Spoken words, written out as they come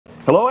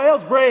Hello,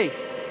 Aylesbury.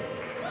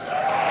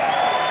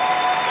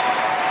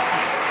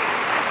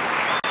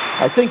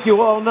 I think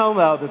you all know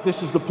now that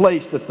this is the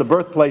place that's the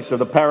birthplace of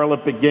the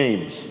Paralympic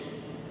Games.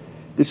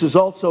 This is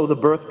also the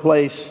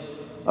birthplace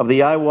of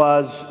the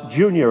IWAS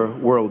Junior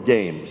World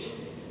Games.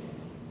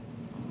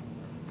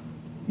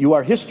 You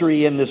are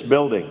history in this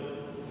building.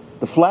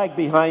 The flag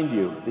behind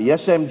you, the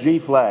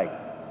SMG flag,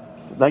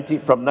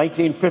 from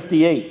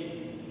 1958.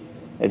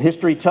 And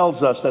history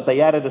tells us that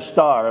they added a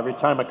star every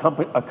time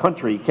a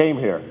country came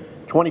here.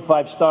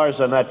 25 stars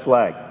on that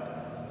flag.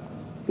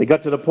 They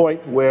got to the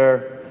point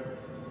where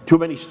too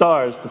many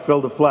stars to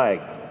fill the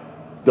flag.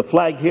 The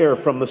flag here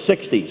from the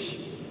 60s,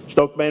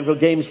 Stoke Mandeville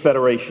Games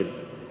Federation.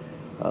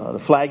 The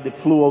flag that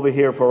flew over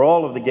here for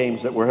all of the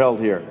games that were held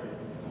here.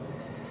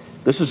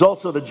 This is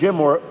also the gym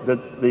or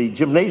the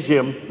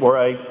gymnasium where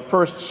I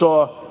first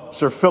saw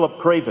Sir Philip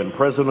Craven,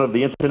 president of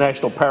the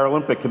International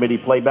Paralympic Committee,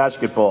 play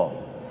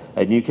basketball.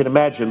 And you can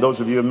imagine,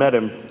 those of you who met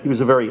him, he was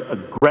a very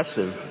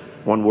aggressive,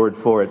 one word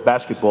for it,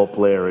 basketball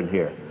player in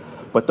here.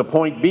 But the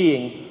point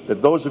being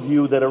that those of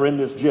you that are in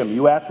this gym,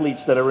 you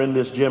athletes that are in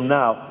this gym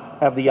now,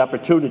 have the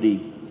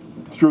opportunity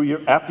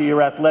after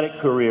your athletic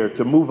career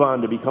to move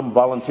on to become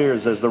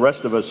volunteers, as the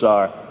rest of us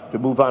are, to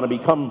move on to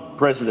become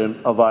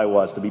president of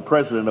IWAS, to be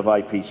president of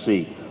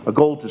IPC, a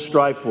goal to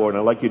strive for, and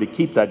I'd like you to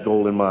keep that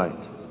goal in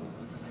mind.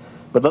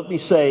 But let me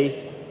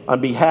say, on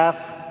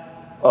behalf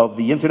of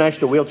the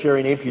International Wheelchair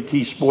and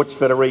Amputee Sports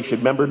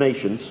Federation member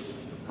nations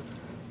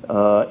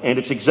and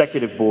its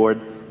executive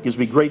board, it gives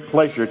me great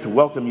pleasure to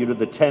welcome you to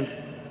the 10th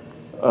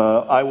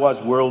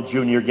IWAS World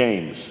Junior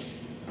Games.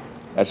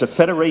 As a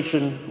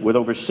federation with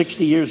over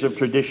 60 years of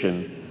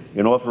tradition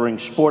in offering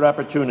sport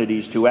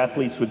opportunities to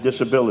athletes with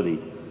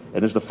disability,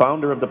 and as the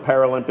founder of the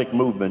Paralympic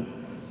movement,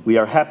 we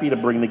are happy to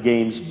bring the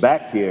Games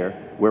back here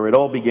where it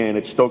all began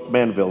at Stoke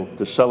Mandeville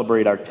to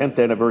celebrate our 10th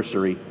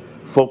anniversary,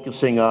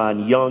 focusing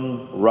on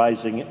young,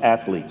 rising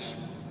athletes.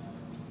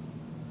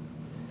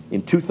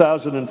 In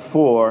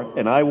 2004,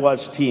 an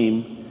IWAS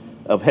team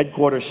of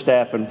headquarters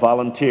staff and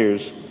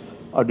volunteers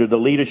under the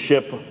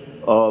leadership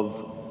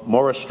of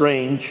Maura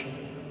Strange,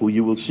 who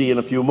you will see in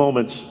a few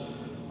moments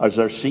as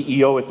our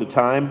CEO at the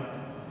time,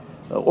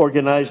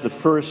 organized the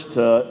first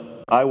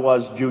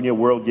IWAS Junior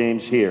World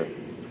Games here.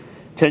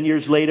 10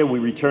 years later, we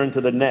returned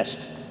to the nest,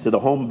 to the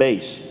home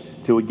base,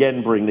 to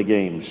again bring the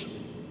Games.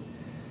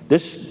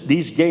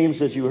 These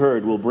Games, as you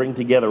heard, will bring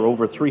together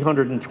over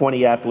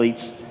 320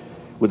 athletes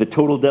with a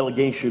total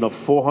delegation of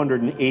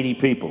 480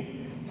 people,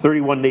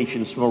 31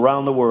 nations from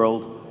around the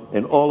world,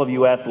 and all of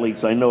you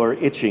athletes I know are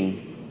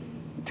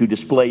itching to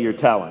display your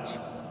talents.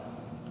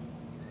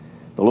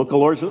 The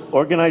local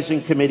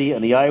organizing committee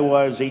and the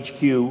IWAS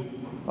HQ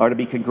are to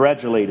be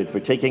congratulated for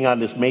taking on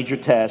this major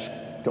task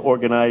to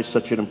organize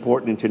such an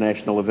important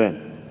international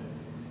event.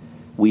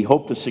 We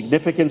hope the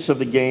significance of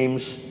the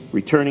Games,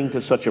 returning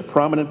to such a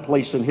prominent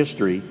place in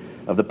history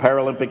of the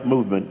Paralympic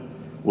movement,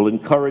 will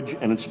encourage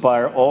and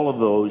inspire all of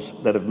those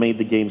that have made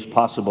the Games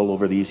possible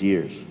over these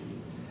years.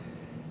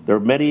 There are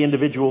many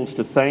individuals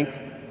to thank,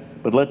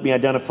 but let me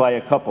identify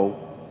a couple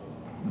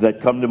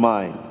that come to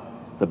mind.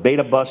 The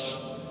Beta Bus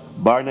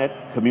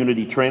Barnett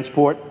Community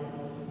Transport,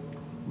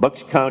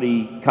 Bucks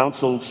County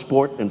Council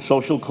Sport and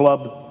Social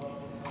Club,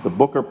 the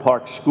Booker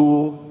Park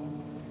School,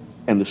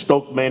 and the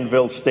Stoke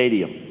Mandeville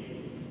Stadium.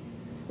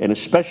 And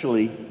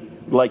especially,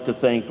 I'd like to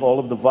thank all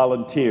of the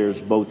volunteers,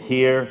 both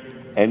here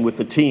and with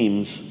the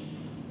teams,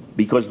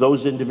 because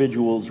those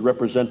individuals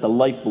represent the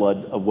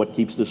lifeblood of what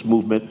keeps this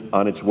movement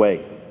on its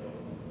way.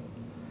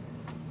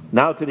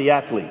 Now to the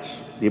athletes,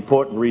 the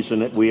important reason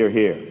that we are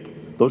here.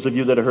 Those of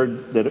you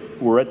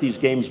that were at these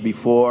Games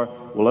before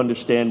will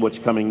understand what's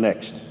coming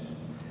next.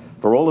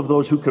 For all of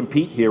those who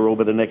compete here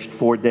over the next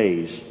 4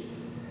 days,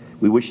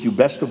 we wish you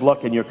best of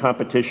luck in your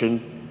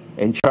competition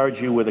and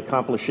charge you with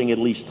accomplishing at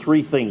least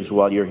 3 things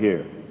while you're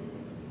here.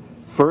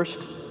 First,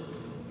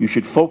 you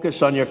should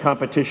focus on your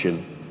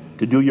competition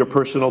to do your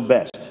personal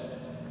best.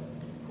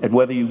 And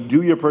whether you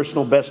do your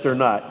personal best or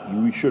not,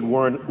 you should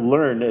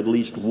learn at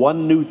least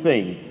one new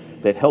thing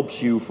that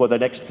helps you for the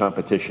next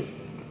competition.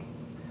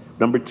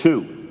 Number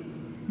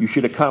 2, you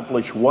should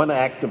accomplish one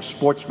act of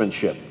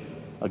sportsmanship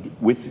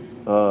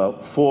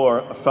for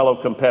a fellow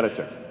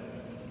competitor.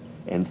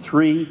 And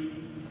 3,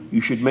 you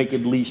should make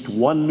at least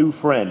one new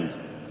friend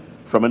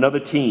from another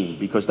team,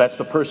 because that's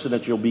the person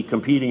that you'll be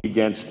competing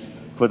against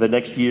for the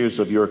next years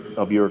of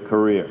your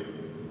career.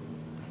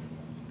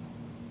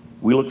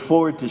 We look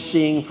forward to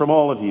seeing from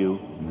all of you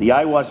the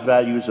IWAS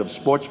values of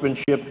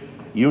sportsmanship,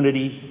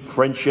 unity,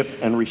 friendship,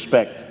 and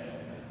respect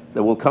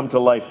that will come to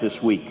life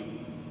this week.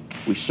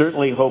 We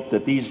certainly hope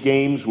that these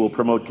Games will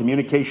promote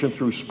communication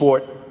through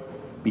sport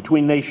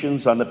between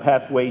nations on the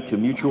pathway to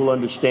mutual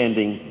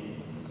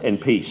understanding and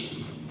peace.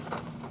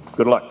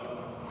 Good luck.